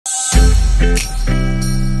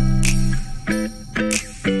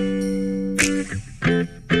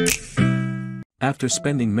After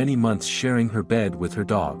spending many months sharing her bed with her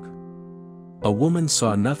dog, a woman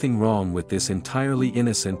saw nothing wrong with this entirely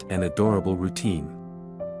innocent and adorable routine.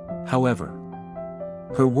 However,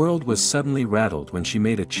 her world was suddenly rattled when she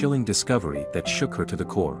made a chilling discovery that shook her to the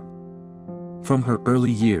core. From her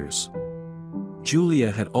early years,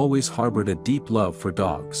 Julia had always harbored a deep love for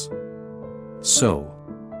dogs. So,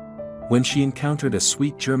 when she encountered a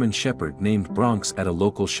sweet German shepherd named Bronx at a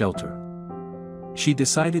local shelter, she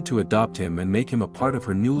decided to adopt him and make him a part of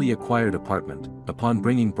her newly acquired apartment. Upon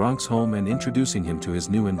bringing Bronx home and introducing him to his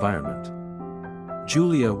new environment,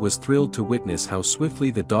 Julia was thrilled to witness how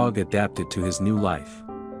swiftly the dog adapted to his new life.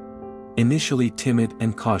 Initially timid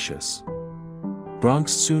and cautious,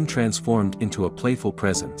 Bronx soon transformed into a playful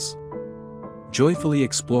presence. Joyfully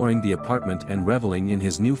exploring the apartment and reveling in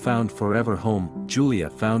his newfound forever home, Julia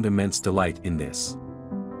found immense delight in this,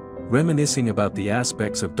 reminiscing about the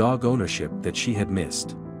aspects of dog ownership that she had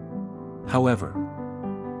missed. However,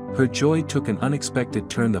 her joy took an unexpected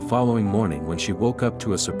turn the following morning when she woke up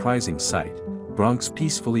to a surprising sight: Bronx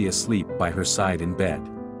peacefully asleep by her side in bed.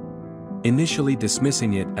 Initially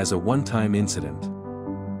dismissing it as a one-time incident,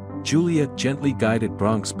 Julia gently guided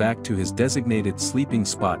Bronx back to his designated sleeping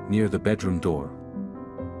spot near the bedroom door.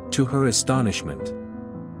 To her astonishment,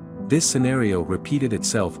 this scenario repeated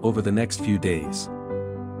itself over the next few days,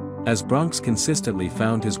 as Bronx consistently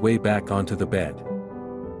found his way back onto the bed.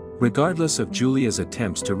 Regardless of Julia's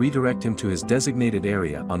attempts to redirect him to his designated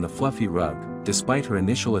area on the fluffy rug, despite her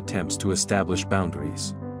initial attempts to establish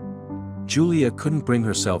boundaries, Julia couldn't bring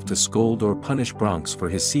herself to scold or punish Bronx for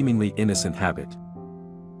his seemingly innocent habit.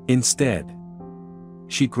 Instead,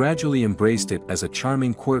 she gradually embraced it as a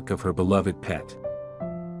charming quirk of her beloved pet.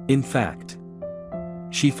 In fact,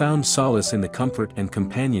 she found solace in the comfort and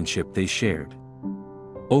companionship they shared.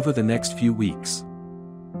 Over the next few weeks,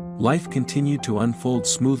 life continued to unfold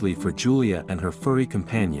smoothly for Julia and her furry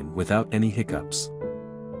companion without any hiccups.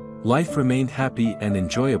 Life remained happy and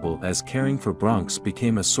enjoyable as caring for Bronx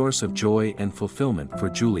became a source of joy and fulfillment for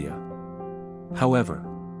Julia. However,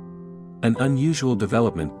 an unusual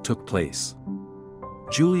development took place.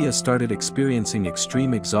 Julia started experiencing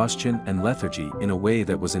extreme exhaustion and lethargy in a way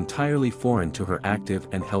that was entirely foreign to her active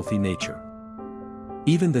and healthy nature.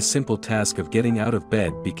 Even the simple task of getting out of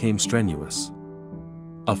bed became strenuous,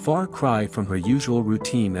 a far cry from her usual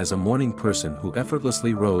routine as a morning person who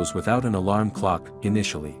effortlessly rose without an alarm clock.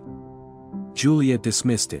 Initially, Julia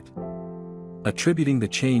dismissed it, attributing the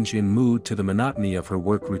change in mood to the monotony of her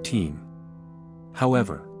work routine.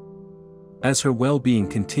 However, as her well-being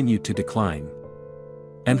continued to decline,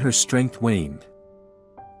 and her strength waned,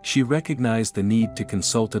 she recognized the need to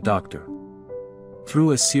consult a doctor.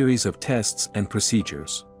 Through a series of tests and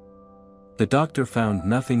procedures, the doctor found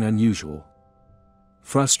nothing unusual.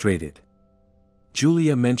 Frustrated,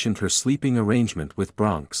 Julia mentioned her sleeping arrangement with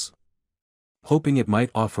Bronx, hoping it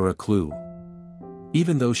might offer a clue.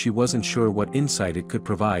 Even though she wasn't sure what insight it could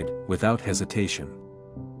provide, without hesitation,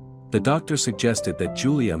 the doctor suggested that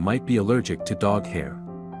Julia might be allergic to dog hair,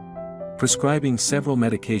 prescribing several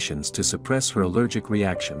medications to suppress her allergic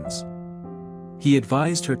reactions. He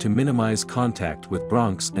advised her to minimize contact with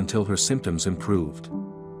Bronx until her symptoms improved.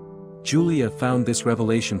 Julia found this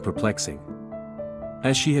revelation perplexing,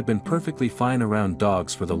 as she had been perfectly fine around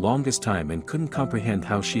dogs for the longest time and couldn't comprehend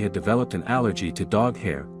how she had developed an allergy to dog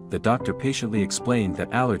hair. The doctor patiently explained that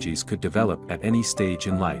allergies could develop at any stage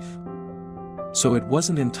in life, so it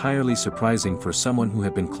wasn't entirely surprising for someone who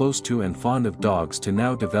had been close to and fond of dogs to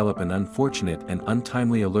now develop an unfortunate and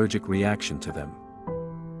untimely allergic reaction to them.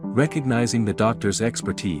 Recognizing the doctor's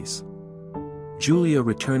expertise, Julia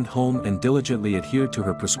returned home and diligently adhered to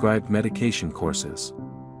her prescribed medication courses.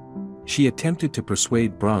 She attempted to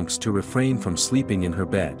persuade Bronx to refrain from sleeping in her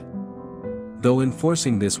bed, though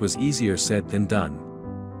enforcing this was easier said than done.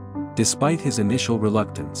 Despite his initial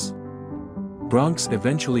reluctance, Bronx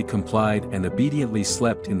eventually complied and obediently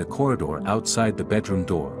slept in the corridor outside the bedroom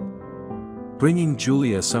door, bringing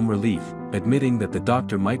Julia some relief, admitting that the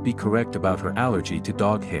doctor might be correct about her allergy to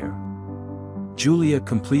dog hair. Julia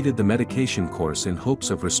completed the medication course in hopes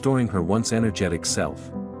of restoring her once energetic self.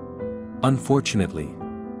 Unfortunately,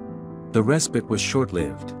 the respite was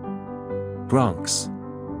short-lived. Bronx,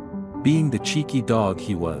 being the cheeky dog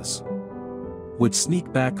he was, would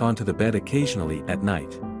sneak back onto the bed occasionally at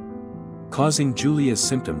night, causing Julia's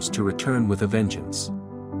symptoms to return with a vengeance.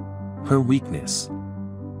 Her weakness,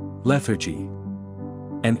 lethargy,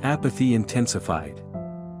 and apathy intensified,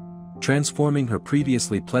 transforming her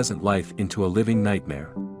previously pleasant life into a living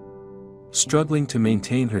nightmare. Struggling to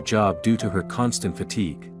maintain her job due to her constant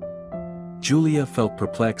fatigue, Julia felt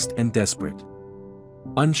perplexed and desperate.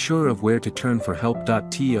 Unsure of where to turn for help.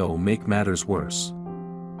 To make matters worse,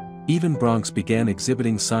 even Bronx began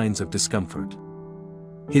exhibiting signs of discomfort.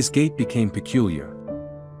 His gait became peculiar,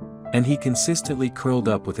 and he consistently curled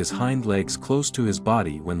up with his hind legs close to his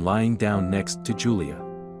body when lying down next to Julia.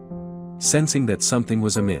 Sensing that something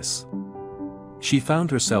was amiss, she found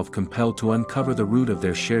herself compelled to uncover the root of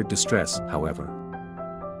their shared distress. However,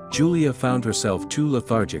 Julia found herself too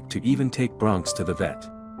lethargic to even take Bronx to the vet,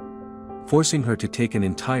 forcing her to take an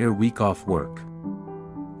entire week off work,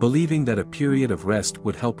 believing that a period of rest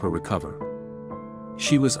would help her recover.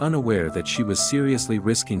 She was unaware that she was seriously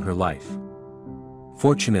risking her life.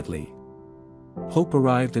 Fortunately, hope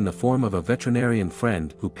arrived in the form of a veterinarian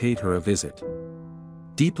friend who paid her a visit.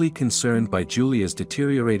 Deeply concerned by Julia's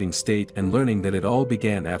deteriorating state and learning that it all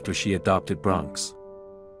began after she adopted Bronx,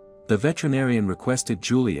 the veterinarian requested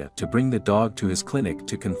Julia to bring the dog to his clinic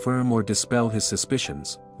to confirm or dispel his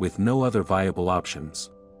suspicions, with no other viable options.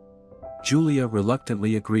 Julia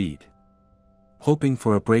reluctantly agreed, hoping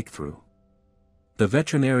for a breakthrough. The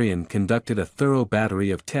veterinarian conducted a thorough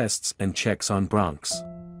battery of tests and checks on Bronx,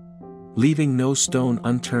 leaving no stone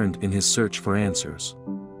unturned in his search for answers.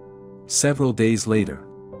 Several days later,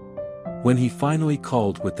 when he finally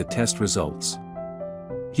called with the test results,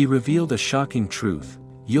 he revealed a shocking truth: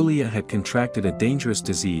 Julia had contracted a dangerous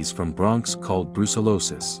disease from Bronx called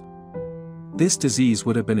brucellosis. This disease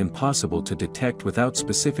would have been impossible to detect without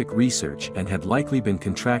specific research and had likely been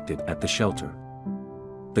contracted at the shelter.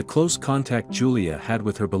 The close contact Julia had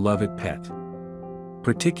with her beloved pet,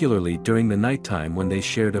 particularly during the nighttime when they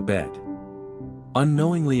shared a bed,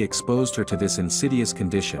 unknowingly exposed her to this insidious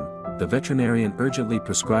condition. The veterinarian urgently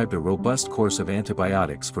prescribed a robust course of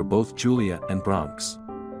antibiotics for both Julia and Bronx,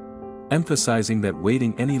 emphasizing that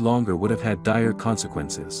waiting any longer would have had dire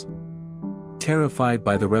consequences. Terrified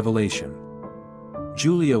by the revelation,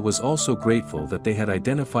 Julia was also grateful that they had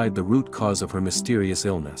identified the root cause of her mysterious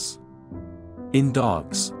illness. In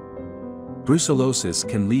dogs, brucellosis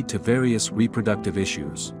can lead to various reproductive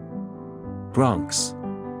issues. Bronx,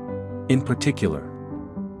 in particular,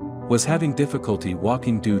 was having difficulty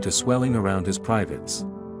walking due to swelling around his privates.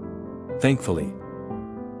 Thankfully,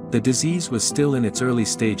 the disease was still in its early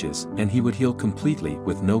stages and he would heal completely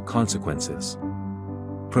with no consequences,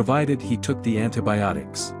 provided he took the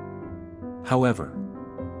antibiotics. However,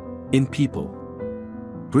 in people,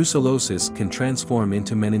 brucellosis can transform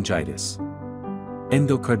into meningitis,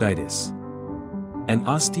 endocarditis, and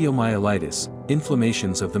osteomyelitis,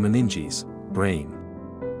 inflammations of the meninges, brain,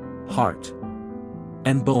 heart,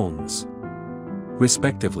 and bones,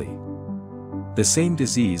 respectively. The same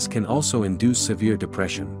disease can also induce severe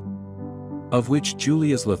depression, of which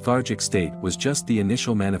Julia's lethargic state was just the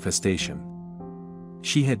initial manifestation.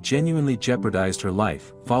 She had genuinely jeopardized her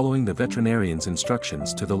life, following the veterinarian's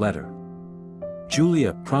instructions to the letter.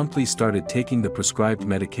 Julia promptly started taking the prescribed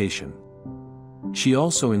medication. She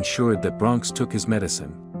also ensured that Bronx took his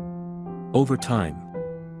medicine. Over time,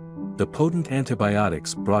 the potent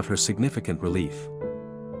antibiotics brought her significant relief,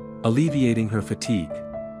 alleviating her fatigue.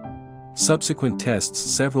 Subsequent tests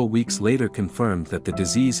several weeks later confirmed that the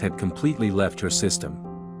disease had completely left her system.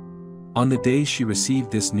 On the day she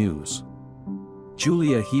received this news,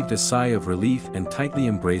 Julia heaved a sigh of relief and tightly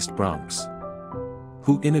embraced Bronx,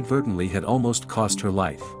 who inadvertently had almost cost her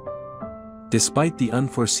life. Despite the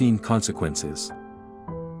unforeseen consequences,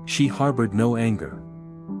 she harbored no anger,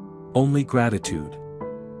 only gratitude.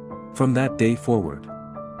 From that day forward,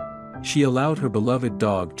 she allowed her beloved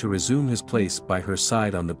dog to resume his place by her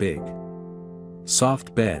side on the big,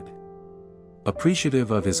 soft bed,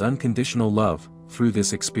 appreciative of his unconditional love. Through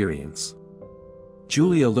this experience,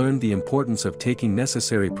 Julia learned the importance of taking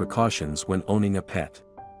necessary precautions when owning a pet,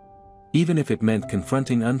 even if it meant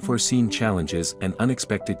confronting unforeseen challenges and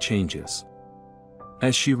unexpected changes.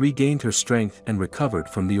 As she regained her strength and recovered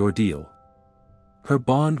from the ordeal, her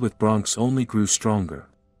bond with Bronx only grew stronger.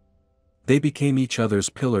 They became each other's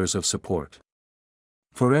pillars of support,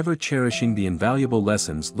 forever cherishing the invaluable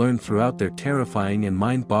lessons learned throughout their terrifying and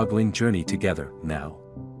mind-boggling journey together. Now,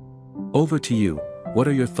 over to you. What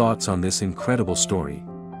are your thoughts on this incredible story?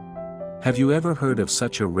 Have you ever heard of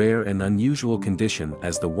such a rare and unusual condition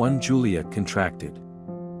as the one Julia contracted?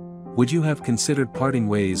 Would you have considered parting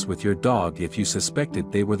ways with your dog if you suspected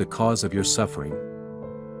they were the cause of your suffering?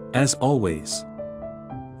 As always,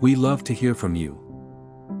 we love to hear from you.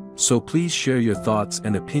 So please share your thoughts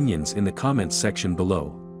and opinions in the comments section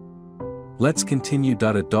below. Let's continue.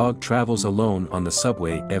 A dog travels alone on the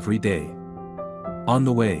subway every day. On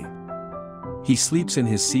the way, he sleeps in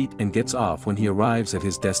his seat and gets off when he arrives at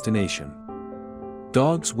his destination.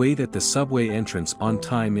 Dogs wait at the subway entrance on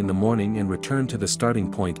time in the morning and return to the starting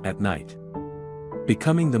point at night,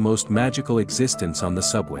 becoming the most magical existence on the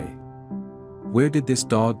subway. Where did this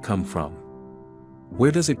dog come from?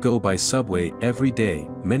 Where does it go by subway every day?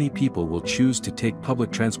 Many people will choose to take public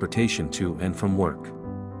transportation to and from work,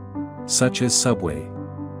 such as subway,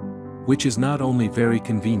 which is not only very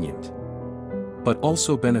convenient, but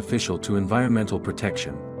also beneficial to environmental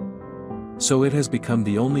protection. So it has become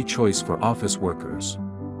the only choice for office workers.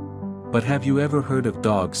 But have you ever heard of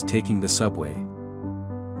dogs taking the subway?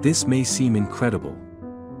 This may seem incredible,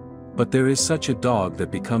 but there is such a dog that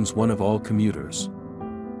becomes one of all commuters.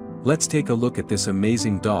 Let's take a look at this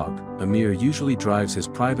amazing dog. Amir usually drives his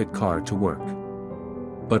private car to work,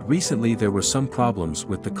 but recently there were some problems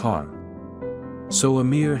with the car, so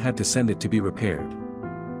Amir had to send it to be repaired.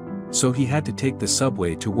 So he had to take the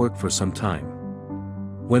subway to work for some time.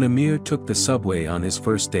 When Amir took the subway on his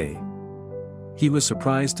first day, he was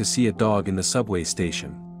surprised to see a dog in the subway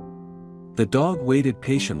station. The dog waited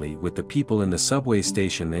patiently with the people in the subway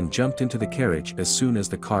station and jumped into the carriage as soon as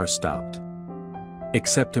the car stopped.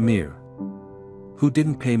 Except Amir, who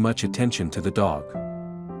didn't pay much attention to the dog,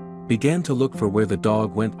 began to look for where the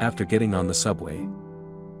dog went after getting on the subway.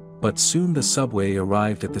 But soon the subway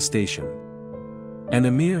arrived at the station, and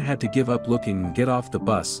Amir had to give up looking and get off the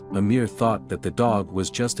bus. Amir thought that the dog was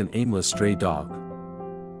just an aimless stray dog,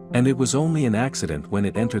 and it was only an accident when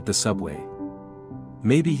it entered the subway.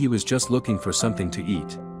 Maybe he was just looking for something to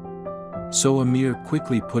eat. So Amir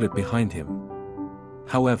quickly put it behind him.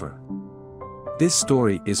 However, this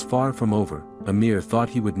story is far from over. Amir thought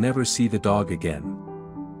he would never see the dog again,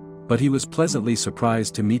 but he was pleasantly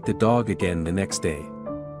surprised to meet the dog again the next day.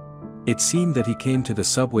 It seemed that he came to the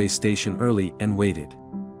subway station early and waited.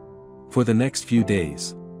 For the next few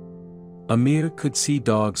days, Amir could see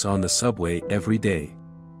dogs on the subway every day.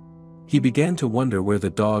 He began to wonder where the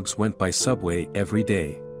dogs went by subway every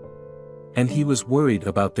day, and he was worried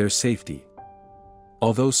about their safety.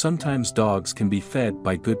 Although sometimes dogs can be fed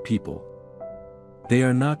by good people, they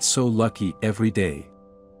are not so lucky every day.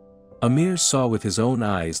 Amir saw with his own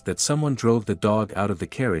eyes that someone drove the dog out of the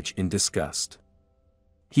carriage in disgust.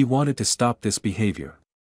 He wanted to stop this behavior,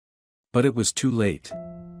 but it was too late.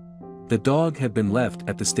 The dog had been left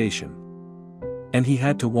at the station, and he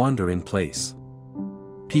had to wander in place.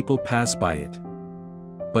 People pass by it,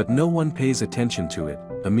 but no one pays attention to it.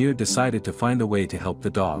 Amir decided to find a way to help the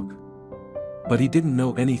dog, but he didn't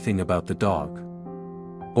know anything about the dog,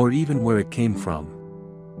 or even where it came from.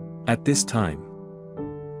 At this time,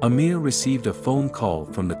 Amir received a phone call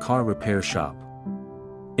from the car repair shop,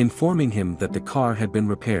 informing him that the car had been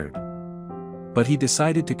repaired. But he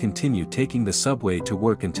decided to continue taking the subway to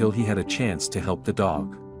work until he had a chance to help the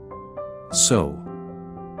dog. So,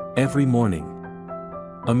 every morning,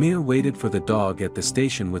 Amir waited for the dog at the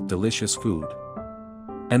station with delicious food,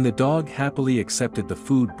 and the dog happily accepted the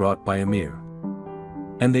food brought by Amir.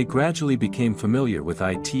 And they gradually became familiar with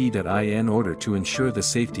it in order to ensure the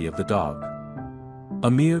safety of the dog.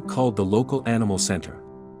 Amir called the local animal center,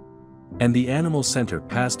 and the animal center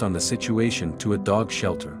passed on the situation to a dog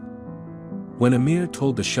shelter. When Amir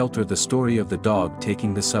told the shelter the story of the dog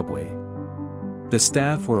taking the subway, the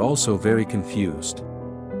staff were also very confused.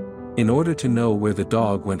 In order to know where the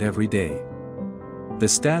dog went every day, the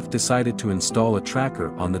staff decided to install a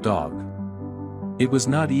tracker on the dog. It was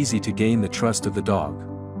not easy to gain the trust of the dog,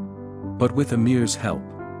 but with Amir's help,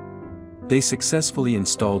 they successfully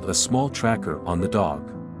installed a small tracker on the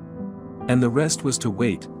dog. And the rest was to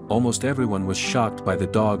wait. Almost everyone was shocked by the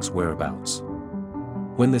dog's whereabouts.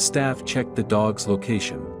 When the staff checked the dog's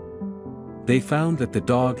location, they found that the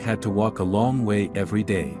dog had to walk a long way every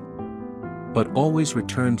day, but always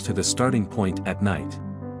returned to the starting point at night.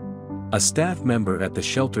 A staff member at the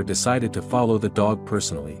shelter decided to follow the dog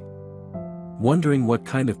personally, wondering what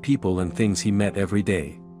kind of people and things he met every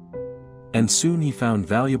day. And soon he found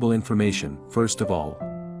valuable information. First of all,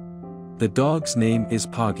 the dog's name is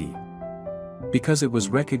Poggy, because it was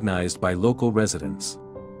recognized by local residents,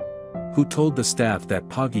 who told the staff that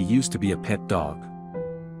Poggy used to be a pet dog.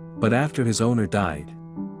 But after his owner died,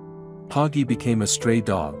 Poggy became a stray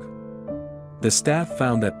dog. The staff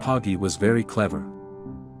found that Poggy was very clever.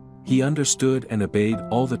 He understood and obeyed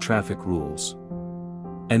all the traffic rules,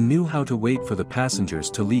 and knew how to wait for the passengers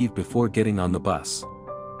to leave before getting on the bus.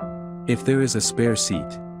 If there is a spare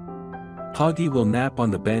seat, Poggy will nap on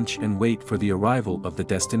the bench and wait for the arrival of the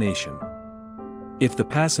destination. If the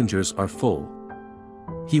passengers are full,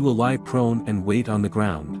 he will lie prone and wait on the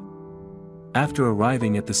ground. After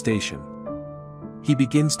arriving at the station, he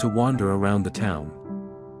begins to wander around the town.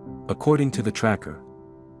 According to the tracker,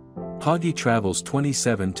 Poggy travels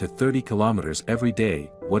 27 to 30 kilometers every day.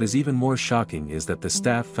 What is even more shocking is that the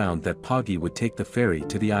staff found that Poggy would take the ferry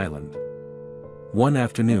to the island. One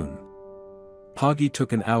afternoon, Poggy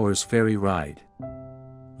took an hour's ferry ride.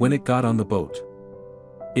 When it got on the boat,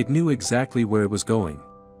 it knew exactly where it was going.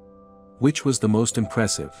 Which was the most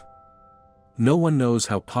impressive. No one knows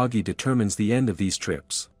how Poggy determines the end of these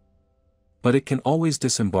trips. But it can always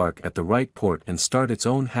disembark at the right port and start its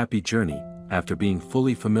own happy journey, after being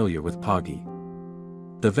fully familiar with Poggy.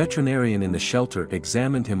 The veterinarian in the shelter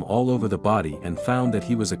examined him all over the body and found that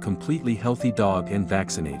he was a completely healthy dog and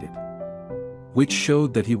vaccinated. Which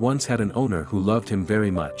showed that he once had an owner who loved him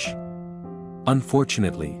very much.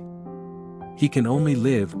 Unfortunately, he can only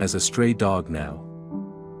live as a stray dog now.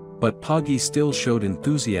 But Poggy still showed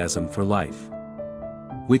enthusiasm for life.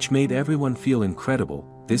 Which made everyone feel incredible.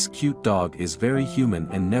 This cute dog is very human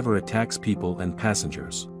and never attacks people and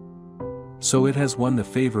passengers. So it has won the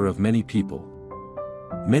favor of many people.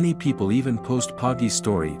 Many people even post Poggy's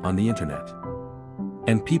story on the internet.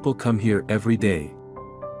 And people come here every day.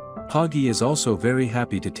 Poggy is also very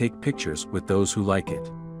happy to take pictures with those who like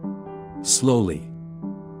it. Slowly,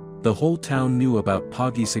 the whole town knew about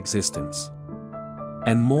Poggy's existence.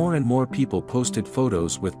 And more people posted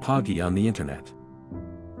photos with Poggy on the internet.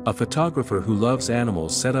 A photographer who loves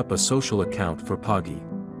animals set up a social account for Poggy.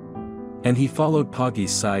 And he followed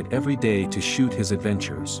Poggy's side every day to shoot his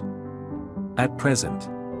adventures. At present,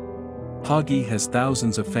 Poggy has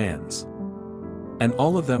thousands of fans. And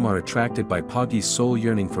all of them are attracted by Poggy's soul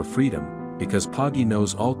yearning for freedom, because Poggy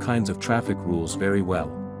knows all kinds of traffic rules very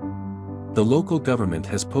well. The local government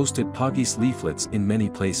has posted Poggy's leaflets in many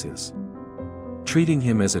places, treating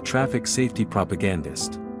him as a traffic safety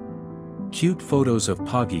propagandist. Cute photos of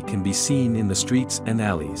Poggy can be seen in the streets and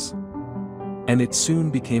alleys. And it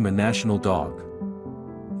soon became a national dog.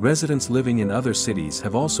 Residents living in other cities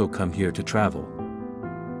have also come here to travel,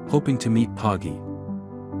 hoping to meet Poggy.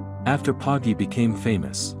 After Poggy became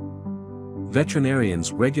famous,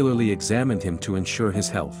 veterinarians regularly examined him to ensure his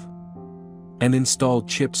health, and installed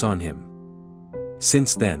chips on him.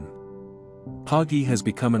 Since then, Poggy has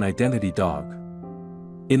become an identity dog.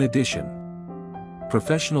 In addition,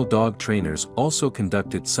 professional dog trainers also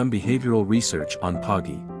conducted some behavioral research on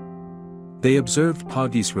Poggy. They observed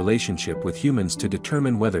Poggy's relationship with humans to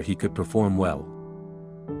determine whether he could perform well.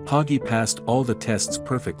 Poggy passed all the tests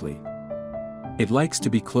perfectly. It likes to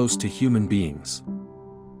be close to human beings.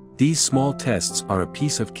 These small tests are a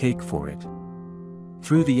piece of cake for it.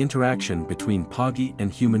 Through the interaction between Poggy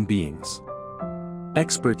and human beings,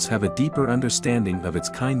 experts have a deeper understanding of its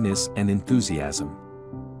kindness and enthusiasm.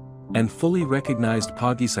 And fully recognized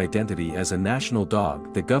Poggy's identity as a national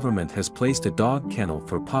dog. The government has placed a dog kennel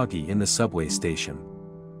for Poggy in the subway station,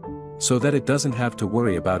 so that it doesn't have to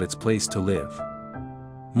worry about its place to live.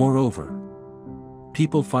 Moreover,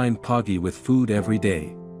 people find Poggy with food every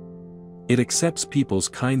day. It accepts people's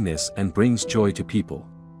kindness and brings joy to people.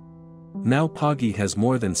 Now Poggy has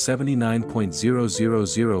more than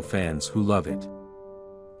 79,000 fans who love it.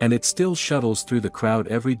 And it still shuttles through the crowd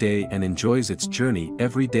every day and enjoys its journey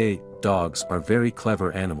every day. Dogs are very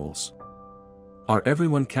clever animals. Are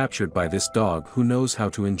everyone captured by this dog who knows how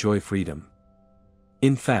to enjoy freedom?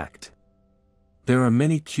 In fact, there are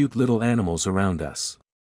many cute little animals around us.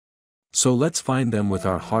 So let's find them with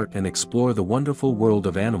our heart and explore the wonderful world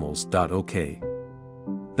of animals. Okay.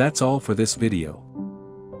 That's all for this video.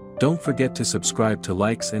 Don't forget to subscribe, to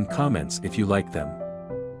likes and comments if you like them.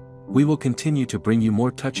 We will continue to bring you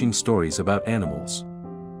more touching stories about animals.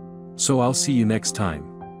 So I'll see you next time.